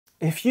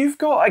If you've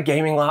got a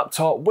gaming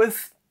laptop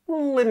with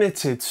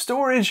limited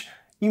storage,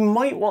 you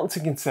might want to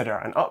consider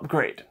an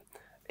upgrade.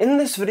 In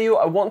this video,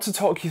 I want to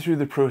talk you through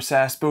the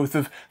process both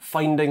of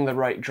finding the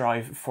right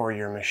drive for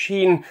your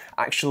machine,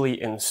 actually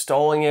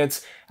installing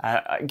it,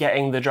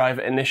 getting the drive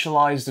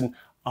initialized and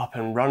up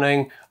and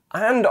running,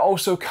 and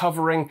also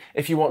covering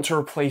if you want to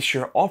replace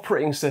your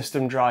operating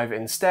system drive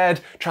instead,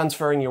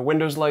 transferring your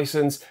Windows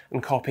license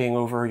and copying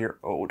over your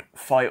old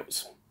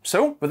files.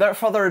 So, without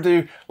further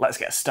ado, let's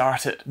get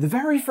started. The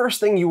very first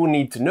thing you will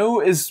need to know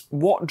is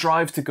what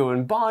drive to go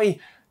and buy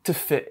to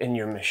fit in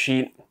your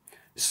machine.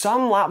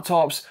 Some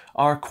laptops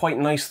are quite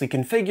nicely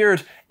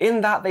configured in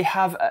that they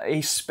have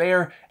a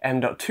spare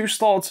M.2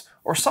 slot,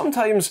 or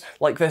sometimes,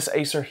 like this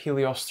Acer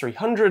Helios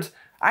 300,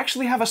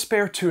 actually have a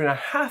spare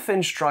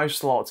 2.5-inch drive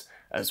slot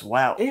as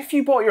well. If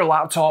you bought your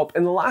laptop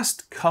in the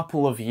last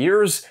couple of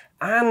years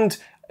and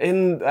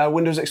in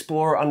Windows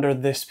Explorer under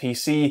this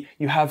PC,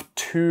 you have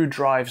 2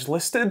 drives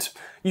listed,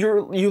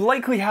 you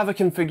likely have a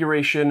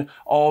configuration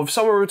of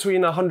somewhere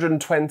between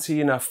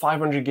 120 and a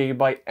 500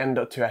 GB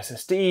M.2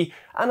 SSD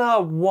and a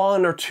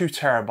 1 or 2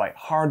 TB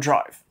hard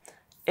drive.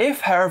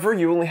 If, however,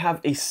 you only have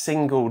a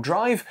single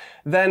drive,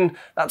 then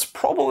that's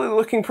probably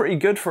looking pretty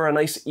good for a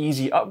nice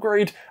easy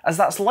upgrade, as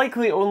that's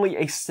likely only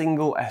a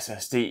single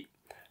SSD.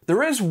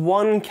 There is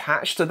one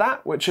catch to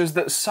that, which is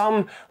that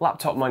some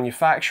laptop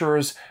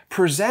manufacturers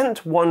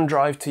present one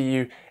drive to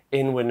you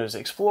in Windows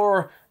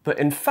Explorer, but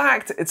in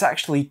fact it's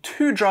actually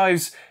 2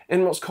 drives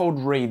in what's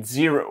called RAID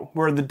 0,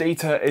 where the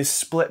data is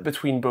split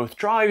between both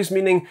drives,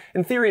 meaning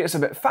in theory it's a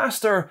bit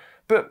faster,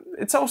 but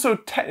it's also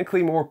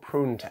technically more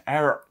prone to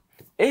error.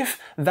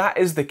 If that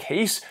is the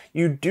case,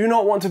 you do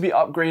not want to be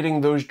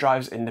upgrading those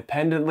drives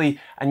independently,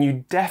 and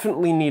you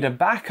definitely need a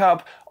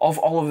backup of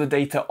all of the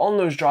data on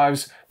those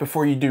drives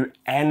before you do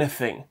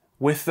anything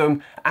with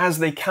them, as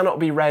they cannot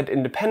be read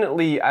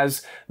independently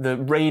as the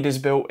RAID is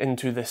built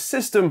into the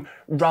system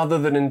rather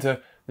than into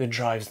the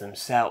drives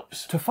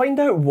themselves. To find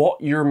out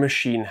what your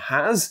machine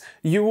has,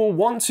 you will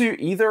want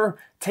to either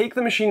take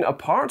the machine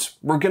apart.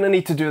 We're going to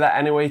need to do that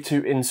anyway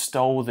to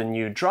install the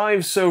new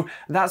drive, so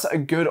that's a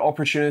good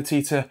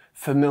opportunity to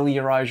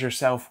familiarize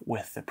yourself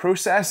with the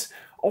process.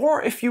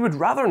 Or if you would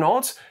rather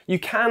not, you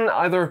can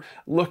either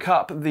look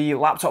up the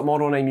laptop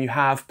model name you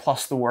have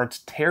plus the word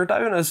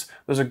teardown, as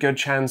there's a good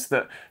chance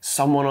that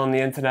someone on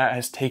the internet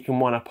has taken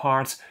one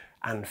apart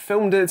and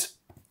filmed it.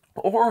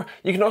 Or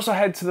you can also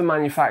head to the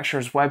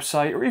manufacturer's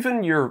website, or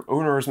even your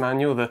owner's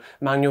manual, the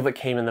manual that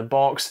came in the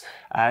box,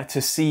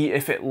 to see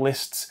if it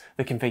lists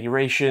the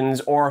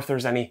configurations or if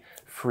there's any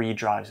free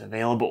drives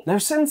available. Now,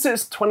 since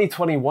it's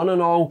 2021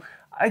 and all,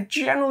 I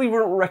generally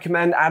wouldn't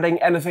recommend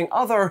adding anything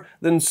other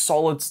than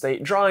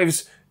solid-state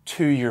drives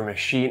to your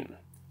machine.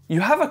 You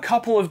have a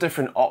couple of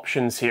different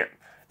options here.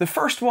 The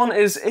first one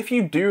is if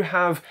you do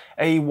have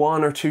a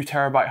 1 or 2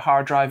 TB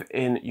hard drive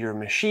in your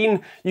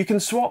machine, you can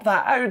swap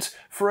that out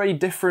for a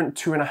different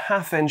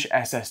 2.5-inch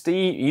SSD,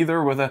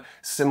 either with a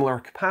similar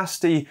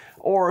capacity,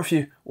 or if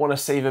you want to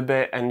save a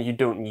bit and you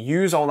don't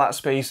use all that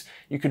space,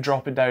 you could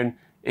drop it down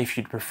if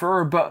you'd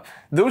prefer, but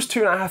those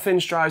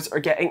 2.5-inch drives are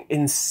getting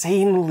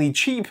insanely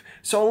cheap,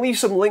 so I'll leave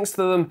some links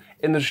to them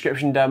in the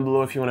description down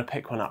below if you want to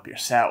pick one up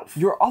yourself.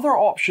 Your other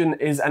option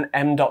is an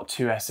M.2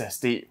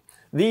 SSD.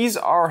 These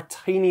are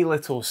tiny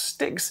little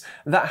sticks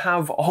that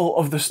have all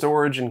of the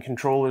storage and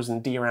controllers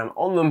and DRAM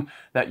on them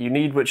that you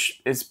need,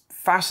 which is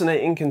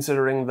fascinating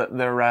considering that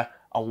they're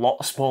a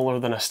lot smaller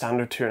than a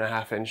standard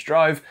 2.5-inch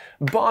drive,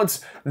 but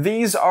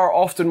these are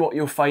often what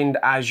you'll find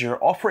as your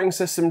operating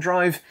system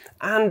drive,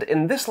 and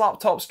in this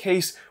laptop's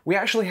case, we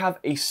actually have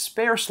a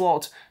spare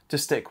slot to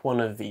stick one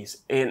of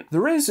these in.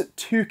 There is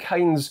 2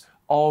 kinds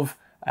of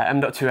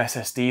M.2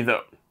 SSD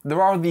though.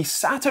 There are the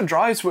SATA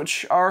drives,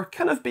 which are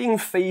kind of being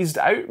phased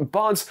out,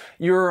 but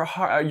your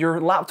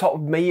laptop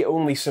may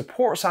only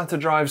support SATA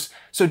drives,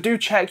 so do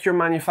check your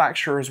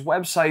manufacturer's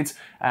website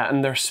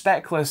and their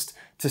spec list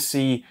to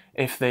see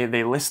if they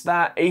list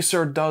that.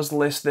 Acer does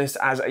list this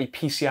as a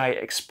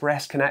PCI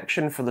Express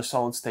connection for the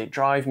solid-state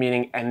drive,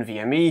 meaning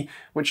NVMe,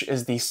 which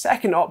is the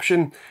second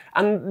option.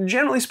 And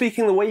generally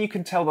speaking, the way you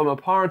can tell them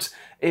apart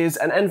is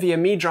an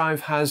NVMe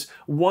drive has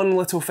 1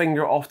 little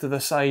finger off to the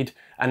side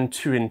and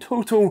 2 in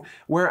total,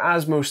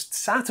 whereas most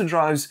SATA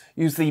drives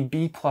use the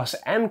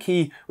B+M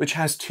key, which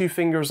has 2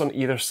 fingers on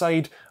either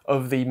side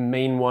of the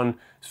main one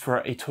for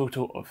a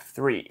total of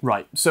 3.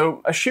 Right,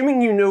 so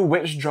assuming you know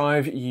which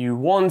drive you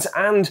want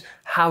and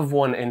have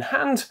one in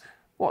hand,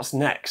 what's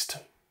next?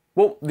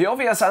 Well, the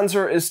obvious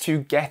answer is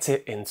to get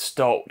it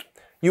installed.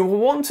 You will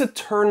want to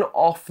turn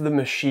off the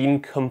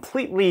machine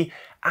completely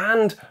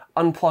and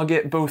unplug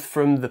it both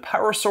from the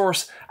power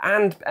source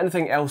and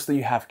anything else that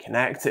you have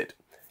connected.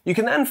 You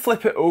can then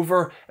flip it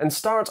over and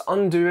start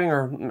undoing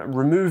or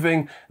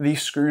removing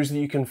these screws that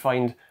you can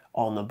find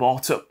on the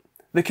bottom.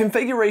 The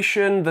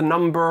configuration, the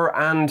number,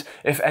 and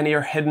if any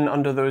are hidden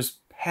under those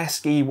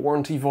pesky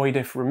warranty void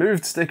if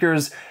removed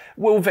stickers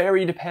will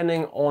vary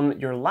depending on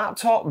your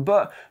laptop,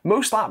 but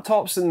most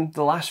laptops in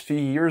the last few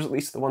years, at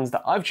least the ones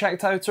that I've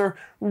checked out, are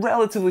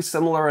relatively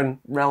similar and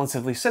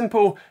relatively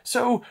simple,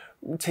 so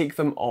take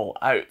them all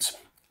out.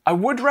 I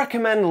would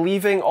recommend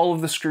leaving all of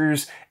the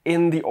screws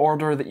in the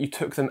order that you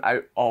took them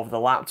out of the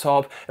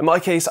laptop. In my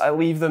case, I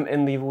leave them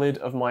in the lid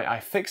of my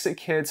iFixit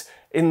kit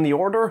in the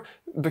order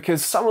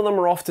because some of them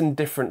are often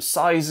different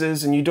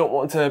sizes and you don't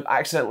want to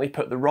accidentally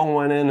put the wrong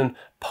one in and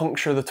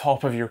puncture the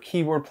top of your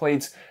keyboard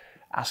plates.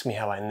 Ask me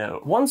how I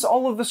know. Once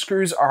all of the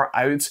screws are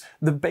out,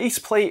 the base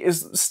plate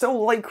is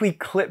still likely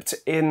clipped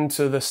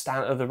into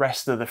the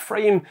rest of the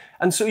frame,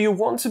 and so you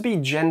want to be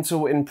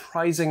gentle in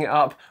prising it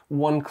up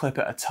one clip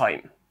at a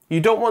time. You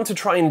don't want to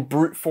try and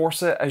brute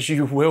force it, as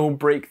you will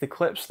break the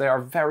clips. They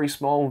are very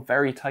small,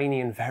 very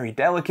tiny, and very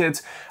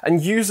delicate.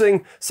 And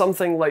using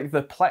something like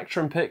the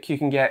plectrum pick you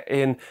can get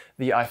in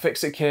the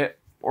iFixit kit,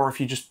 or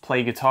if you just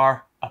play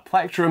guitar, a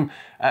plectrum,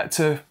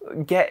 to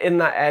get in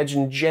that edge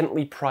and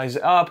gently prise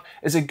it up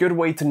is a good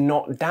way to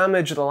not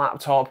damage the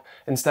laptop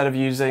instead of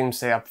using,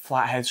 say, a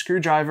flathead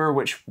screwdriver,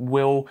 which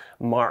will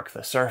mark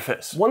the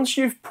surface. Once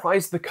you've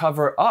prised the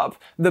cover up,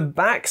 the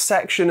back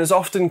section is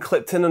often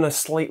clipped in a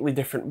slightly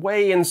different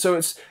way, and so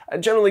it's a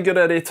generally good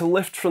idea to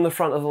lift from the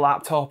front of the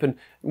laptop and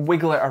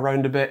wiggle it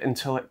around a bit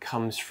until it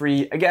comes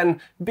free. Again,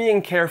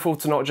 being careful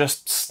to not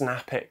just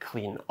snap it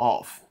clean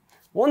off.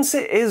 Once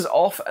it is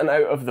off and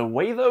out of the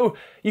way though,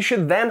 you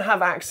should then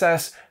have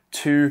access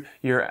to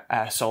your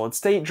solid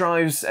state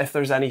drives. If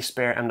there's any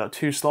spare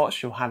M.2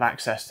 slots, you'll have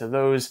access to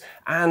those,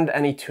 and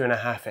any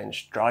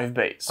 2.5-inch drive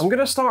bays. I'm going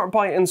to start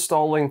by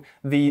installing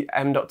the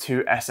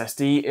M.2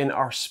 SSD in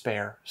our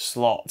spare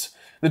slot.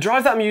 The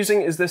drive that I'm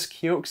using is this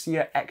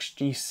Kioxia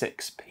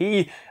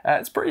XG6P.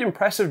 It's a pretty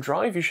impressive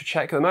drive, you should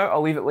check them out.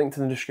 I'll leave it linked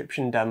in the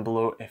description down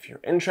below if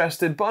you're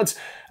interested, but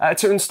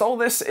to install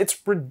this, it's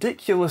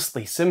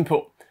ridiculously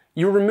simple.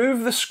 You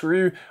remove the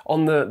screw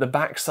on the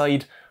back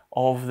side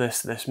of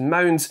this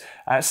mount,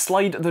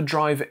 slide the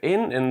drive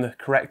in the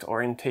correct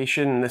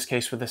orientation, in this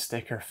case with the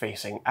sticker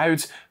facing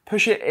out,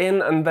 push it in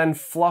and then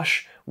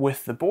flush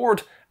with the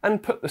board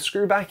and put the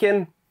screw back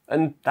in,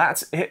 and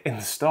that's it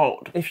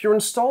installed. If you're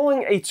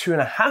installing a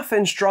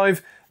 2.5-inch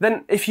drive,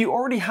 then if you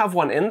already have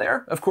one in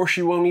there, of course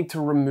you will need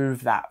to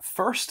remove that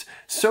first.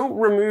 So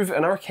remove,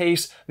 in our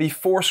case, the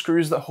 4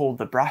 screws that hold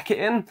the bracket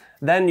in,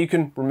 then you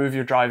can remove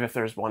your drive if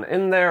there's one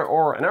in there,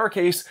 or in our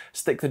case,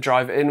 stick the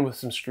drive in with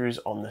some screws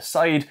on the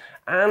side.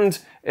 And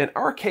in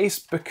our case,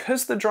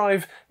 because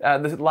the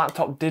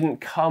laptop didn't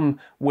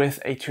come with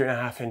a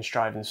 2.5-inch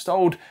drive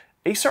installed,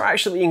 Acer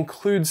actually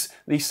includes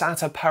the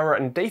SATA power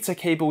and data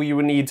cable you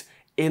would need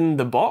in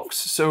the box,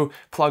 so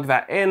plug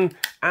that in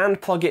and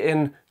plug it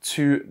in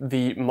to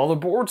the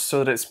motherboard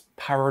so that it's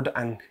powered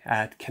and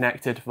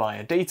connected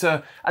via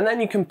data, and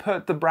then you can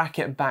put the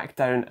bracket back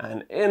down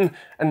and in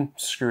and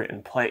screw it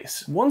in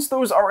place. Once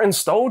those are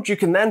installed, you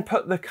can then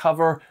put the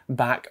cover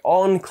back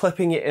on,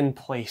 clipping it in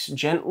place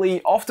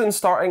gently. Often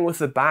starting with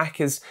the back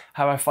is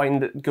how I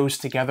find it goes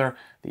together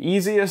the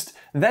easiest.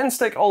 Then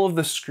stick all of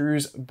the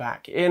screws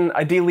back in,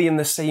 ideally in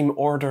the same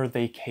order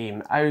they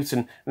came out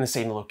and in the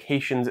same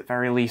locations at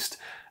very least.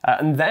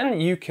 And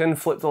then you can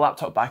flip the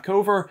laptop back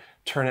over,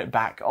 turn it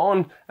back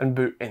on, and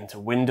boot into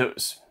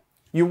Windows.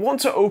 You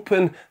want to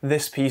open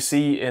this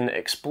PC in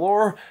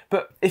Explorer,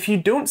 but if you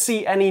don't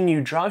see any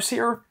new drives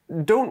here,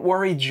 don't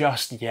worry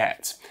just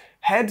yet.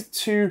 Head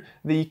to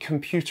the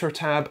Computer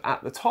tab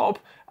at the top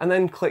and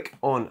then click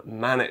on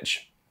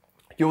Manage.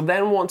 You'll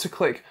then want to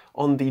click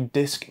on the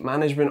disk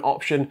management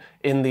option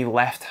in the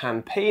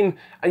left-hand pane,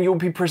 and you'll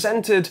be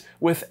presented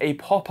with a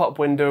pop-up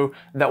window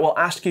that will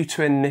ask you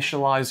to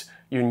initialize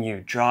your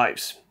new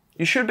drives.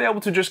 You should be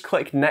able to just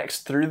click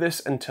next through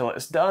this until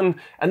it's done,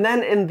 and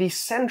then in the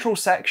central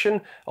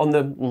section on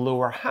the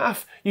lower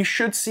half, you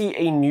should see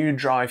a new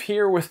drive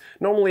here with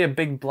normally a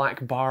big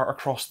black bar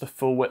across the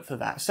full width of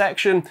that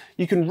section.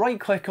 You can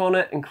right-click on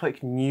it and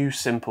click New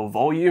Simple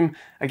Volume.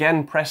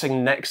 Again,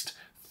 pressing next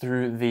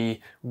through the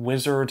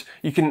wizard.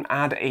 You can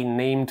add a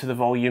name to the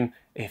volume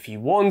if you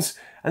want,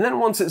 and then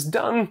once it's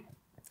done,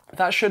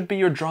 that should be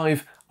your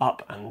drive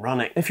up and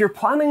running. If you're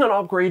planning on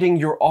upgrading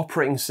your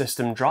operating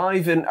system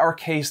drive, in our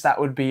case that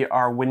would be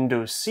our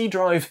Windows C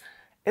drive,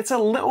 it's a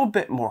little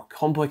bit more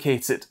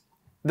complicated.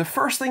 The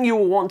first thing you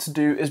will want to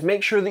do is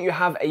make sure that you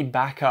have a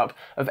backup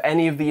of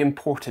any of the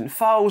important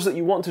files that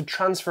you want to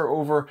transfer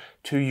over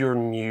to your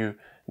new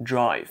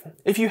drive.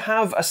 If you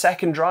have a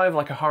second drive,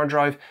 like a hard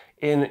drive,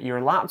 in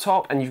your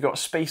laptop and you've got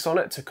space on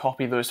it to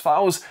copy those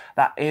files,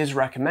 that is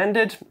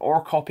recommended, or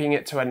copying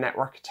it to a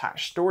network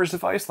attached storage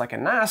device like a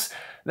NAS,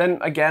 then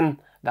again,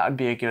 that would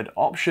be a good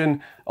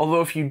option.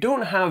 Although if you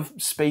don't have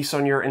space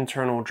on your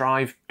internal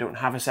drive, don't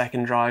have a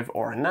second drive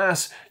or a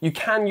NAS, you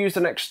can use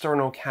an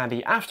external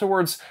caddy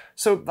afterwards,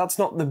 so that's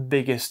not the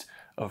biggest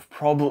of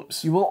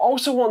problems. You will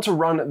also want to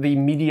run the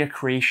media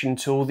creation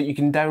tool that you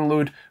can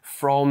download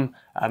from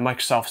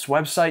Microsoft's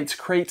website to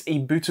create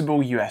a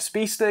bootable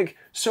USB stick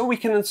so we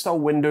can install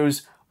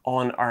Windows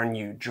on our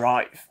new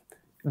drive.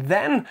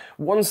 Then,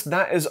 once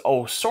that is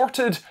all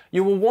sorted,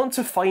 you will want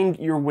to find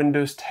your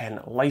Windows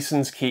 10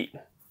 license key.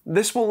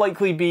 This will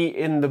likely be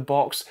in the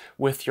box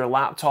with your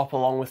laptop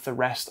along with the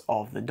rest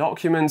of the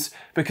documents,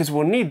 because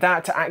we'll need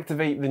that to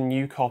activate the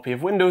new copy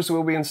of Windows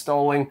we'll be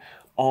installing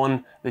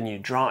on the new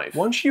drive.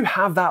 Once you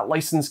have that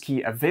license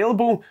key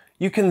available,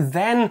 you can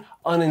then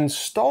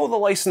uninstall the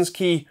license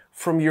key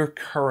from your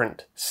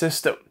current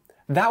system.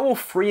 That will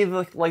free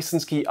the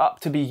license key up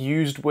to be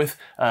used with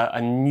a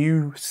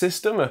new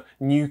system, a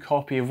new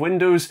copy of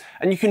Windows,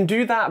 and you can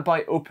do that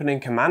by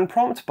opening Command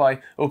Prompt, by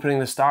opening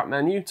the Start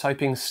menu,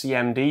 typing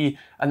CMD,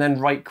 and then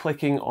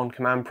right-clicking on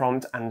Command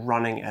Prompt and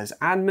running as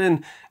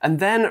admin, and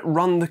then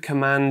run the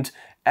command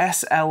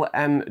slmgr.vbs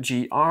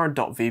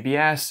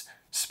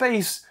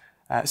space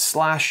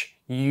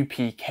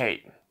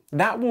 /UPK.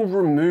 That will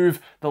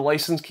remove the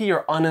license key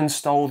or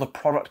uninstall the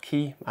product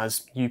key,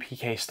 as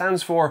UPK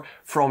stands for,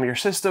 from your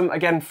system,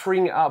 again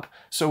freeing it up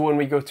so when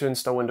we go to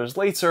install Windows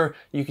later,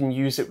 you can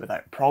use it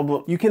without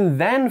problem. You can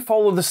then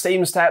follow the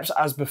same steps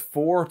as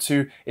before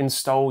to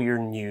install your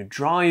new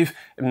drive.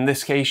 In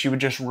this case, you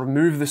would just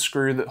remove the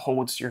screw that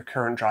holds your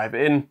current drive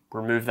in,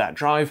 remove that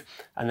drive,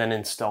 and then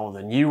install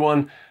the new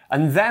one.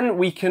 And then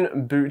we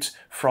can boot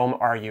from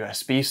our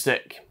USB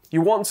stick. You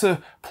want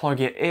to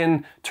plug it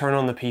in, turn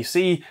on the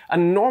PC,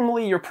 and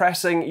normally you're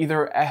pressing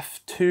either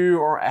F2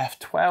 or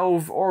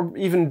F12 or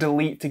even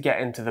delete to get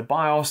into the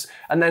BIOS,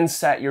 and then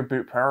set your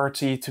boot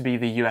priority to be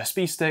the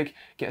USB stick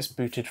gets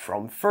booted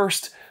from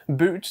first,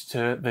 boot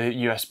to the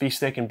USB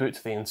stick and boot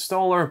to the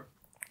installer,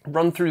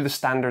 run through the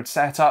standard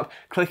setup,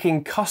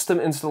 clicking custom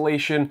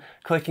installation,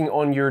 clicking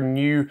on your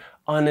new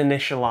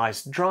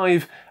uninitialized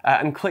drive,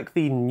 and click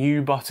the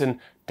new button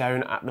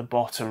down at the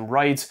bottom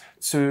right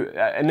to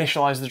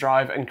initialize the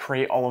drive and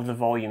create all of the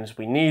volumes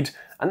we need,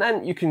 and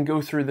then you can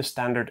go through the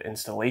standard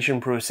installation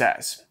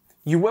process.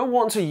 You will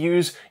want to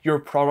use your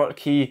product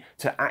key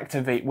to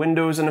activate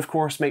Windows, and of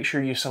course make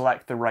sure you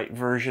select the right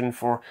version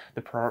for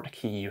the product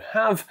key you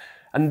have,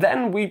 and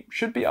then we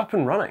should be up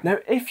and running. Now,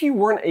 if you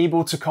weren't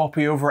able to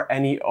copy over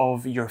any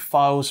of your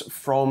files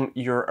from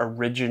your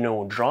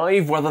original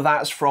drive, whether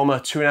that's from a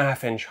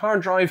 2.5-inch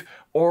hard drive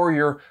or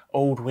your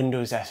old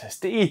Windows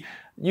SSD,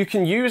 you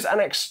can use an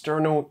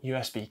external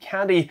USB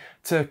caddy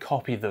to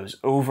copy those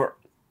over.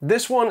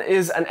 This one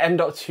is an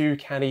M.2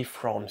 caddy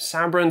from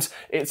Sabrent.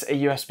 It's a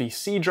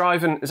USB-C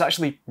drive and is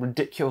actually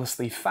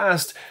ridiculously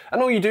fast.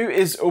 And all you do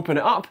is open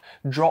it up,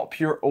 drop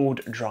your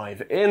old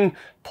drive in,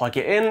 plug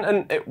it in,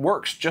 and it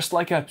works just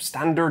like a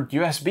standard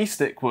USB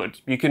stick would.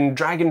 You can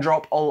drag and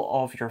drop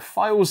all of your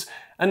files,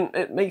 and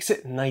it makes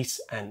it nice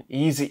and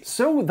easy.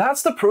 So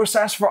that's the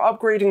process for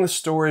upgrading the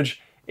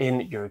storage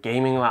in your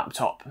gaming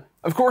laptop.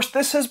 Of course,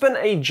 this has been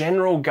a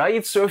general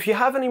guide, so if you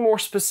have any more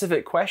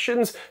specific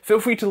questions, feel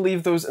free to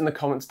leave those in the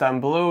comments down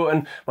below,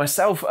 and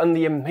myself and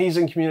the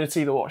amazing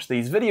community that watch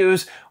these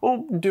videos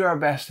will do our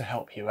best to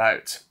help you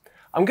out.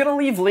 I'm going to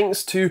leave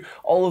links to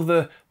all of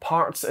the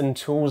parts and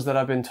tools that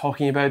I've been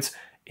talking about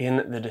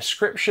in the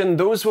description.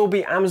 Those will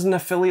be Amazon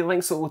affiliate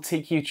links that will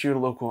take you to your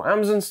local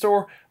Amazon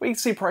store, where you can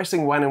see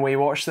pricing when and where you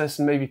watch this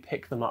and maybe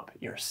pick them up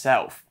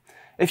yourself.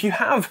 If you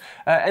have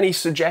any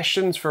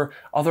suggestions for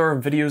other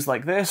videos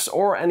like this,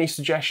 or any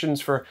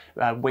suggestions for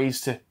ways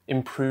to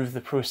improve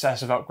the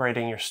process of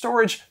upgrading your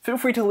storage, feel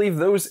free to leave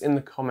those in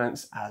the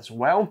comments as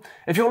well.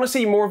 If you want to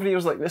see more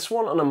videos like this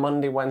one on a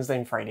Monday, Wednesday,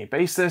 and Friday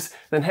basis,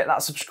 then hit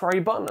that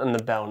subscribe button and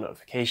the bell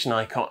notification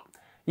icon.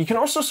 You can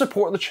also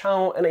support the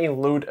channel in a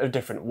load of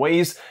different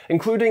ways,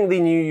 including the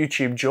new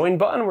YouTube join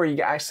button where you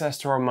get access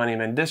to our Money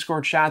Men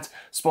Discord chat,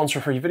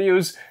 sponsor-free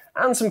videos,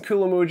 and some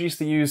cool emojis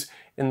to use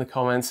in the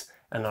comments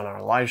and on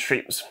our live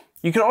streams.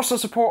 You can also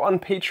support on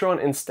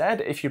Patreon instead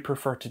if you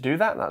prefer to do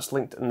that. That's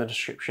linked in the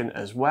description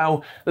as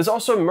well. There's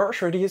also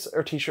merch hoodies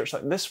or t-shirts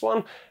like this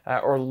one,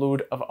 or a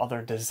load of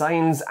other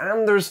designs,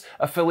 and there's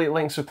affiliate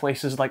links to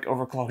places like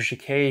Overclockers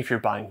UK if you're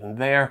buying them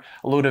there,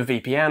 a load of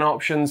VPN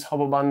options,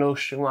 Hubble Bundle,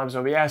 Streamlabs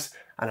OBS,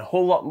 and a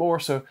whole lot more,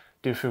 so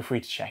do feel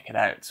free to check it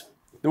out.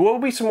 There will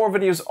be some more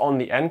videos on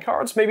the end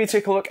cards. Maybe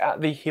take a look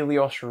at the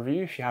Helios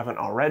review if you haven't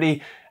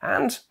already,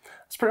 and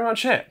that's pretty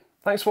much it.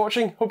 Thanks for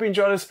watching, hope you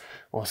enjoyed this,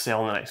 we'll see you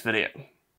on the next video.